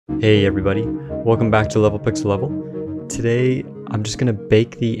Hey everybody, welcome back to Level Pixel Level. Today I'm just going to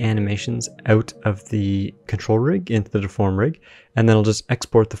bake the animations out of the control rig into the deform rig, and then I'll just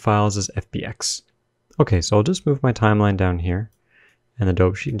export the files as FBX. Okay, so I'll just move my timeline down here and the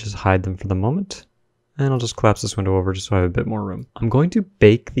dope sheet and just hide them for the moment. And I'll just collapse this window over just so I have a bit more room. I'm going to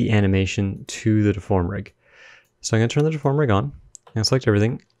bake the animation to the deform rig. So I'm going to turn the deform rig on, I'm going to select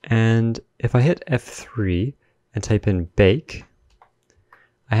everything, and if I hit F3 and type in bake,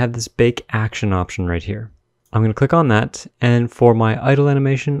 I have this bake action option right here. I'm going to click on that, and for my idle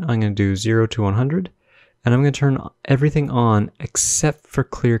animation, I'm going to do 0 to 100, and I'm going to turn everything on except for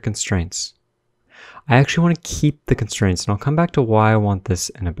clear constraints. I actually want to keep the constraints, and I'll come back to why I want this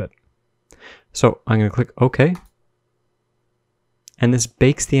in a bit. So I'm going to click OK, and this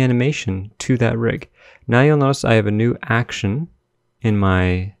bakes the animation to that rig. Now you'll notice I have a new action in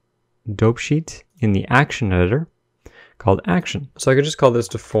my dope sheet in the action editor called action. So I could just call this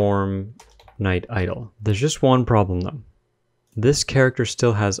deform night idle. There's just one problem though. This character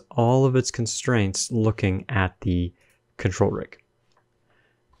still has all of its constraints looking at the control rig.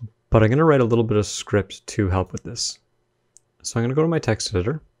 But I'm going to write a little bit of script to help with this. So I'm going to go to my text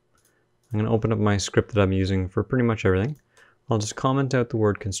editor. I'm going to open up my script that I'm using for pretty much everything. I'll just comment out the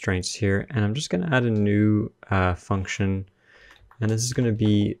word constraints here, and I'm just going to add a new function, and this is going to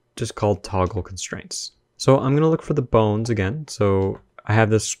be just called toggle constraints. So I'm going to look for the bones again. So I have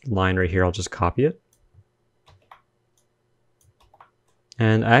this line right here. I'll just copy it.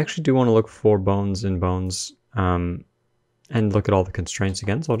 And I actually do want to look for bones in bones and look at all the constraints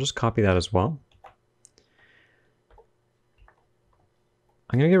again. So I'll just copy that as well.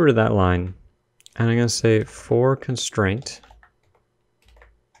 I'm going to get rid of that line. And I'm going to say for constraint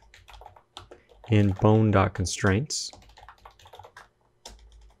in bone.constraints.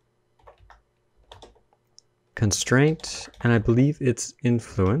 Constraint, and I believe it's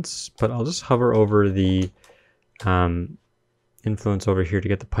influence, but I'll just hover over the influence over here to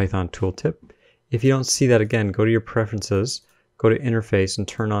get the Python tooltip. If you don't see that, again, go to your preferences, go to interface and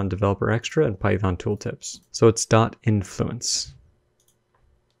turn on developer extra and Python tooltips. So it's .influence.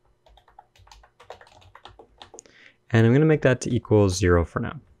 And I'm going to make that to equal 0 for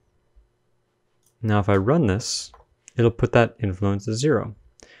now. Now if I run this, it'll put that influence to 0.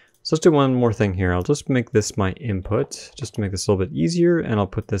 So let's do one more thing here. I'll just make this my input, just to make this a little bit easier, and I'll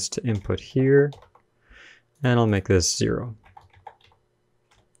put this to input here, and I'll make this 0.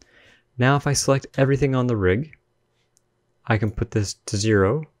 Now if I select everything on the rig, I can put this to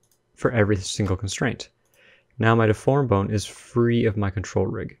 0 for every single constraint. Now my deform bone is free of my control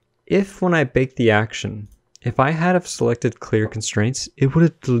rig. If when I bake the action, if I had have selected clear constraints, it would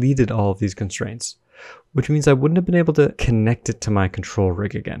have deleted all of these constraints, which means I wouldn't have been able to connect it to my control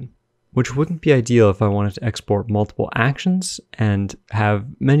rig again, which wouldn't be ideal if I wanted to export multiple actions and have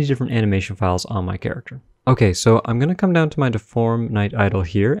many different animation files on my character. Okay, so I'm going to come down to my deform night idle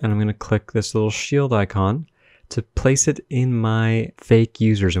here, and I'm going to click this little shield icon to place it in my fake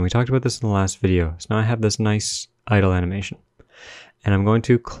users. And we talked about this in the last video. So now I have this nice idle animation. And I'm going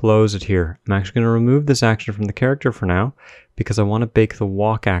to close it here. I'm actually going to remove this action from the character for now because I want to bake the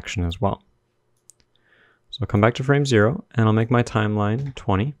walk action as well. So I'll come back to frame 0 and I'll make my timeline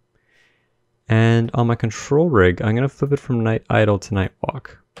 20. And on my control rig, I'm going to flip it from night idle to night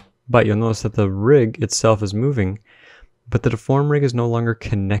walk. But you'll notice that the rig itself is moving, but the deform rig is no longer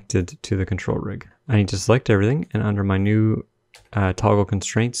connected to the control rig. I need to select everything, and under my new toggle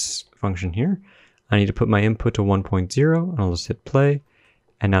constraints function here, I need to put my input to 1.0, and I'll just hit play,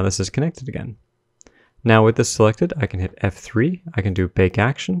 and now this is connected again. Now with this selected, I can hit F3, I can do bake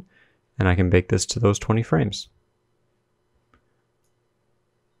action, and I can bake this to those 20 frames.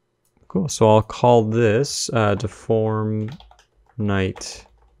 Cool, so I'll call this deform night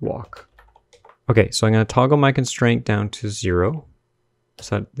walk. Okay, so I'm going to toggle my constraint down to 0,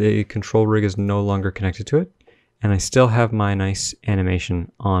 so that the control rig is no longer connected to it, and I still have my nice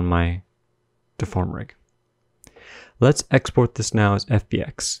animation on my deform rig. Let's export this now as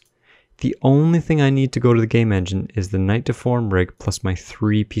FBX. The only thing I need to go to the game engine is the night deform rig plus my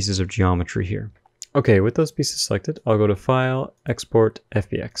 3 pieces of geometry here. Okay, with those pieces selected, I'll go to File, Export,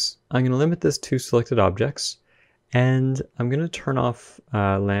 FBX. I'm going to limit this to selected objects, and I'm going to turn off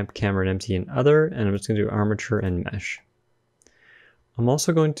lamp, camera, and empty and other, and I'm just going to do armature and mesh. I'm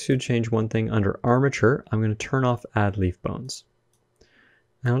also going to change one thing under armature. I'm going to turn off add leaf bones.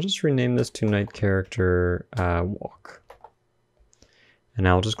 And I'll just rename this to night character walk. And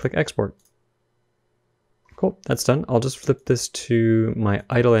now I'll just click export. Cool, that's done. I'll just flip this to my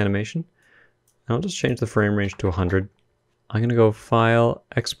idle animation. And I'll just change the frame range to 100. I'm going to go File,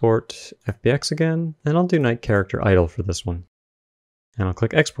 Export, FBX again, and I'll do night character idle for this one. And I'll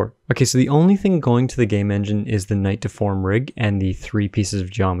click export. Okay, so the only thing going to the game engine is the Knight Deform rig and the 3 pieces of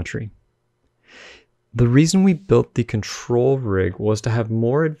geometry. The reason we built the control rig was to have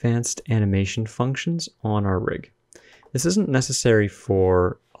more advanced animation functions on our rig. This isn't necessary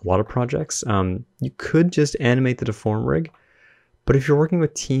for a lot of projects. You could just animate the deform rig, but if you're working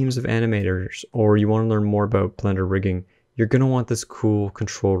with teams of animators or you want to learn more about Blender rigging, you're going to want this cool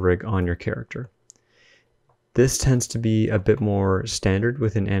control rig on your character. This tends to be a bit more standard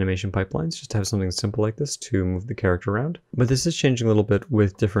within animation pipelines, just to have something simple like this to move the character around. But this is changing a little bit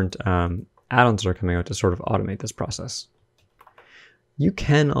with different add-ons that are coming out to sort of automate this process. You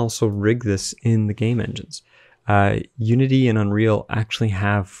can also rig this in the game engines. Unity and Unreal actually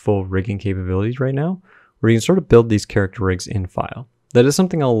have full rigging capabilities right now, where you can sort of build these character rigs in file. That is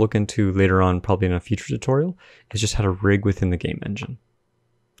something I'll look into later on, probably in a future tutorial, is just how to rig within the game engine.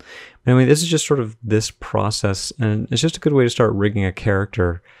 Anyway, this is just sort of this process, and it's just a good way to start rigging a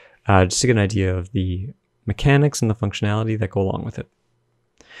character, just to get an idea of the mechanics and the functionality that go along with it.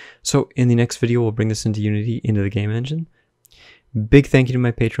 So in the next video, we'll bring this into Unity, into the game engine. Big thank you to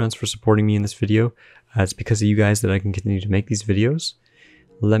my patrons for supporting me in this video. It's because of you guys that I can continue to make these videos.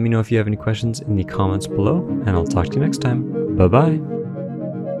 Let me know if you have any questions in the comments below, and I'll talk to you next time. Bye-bye.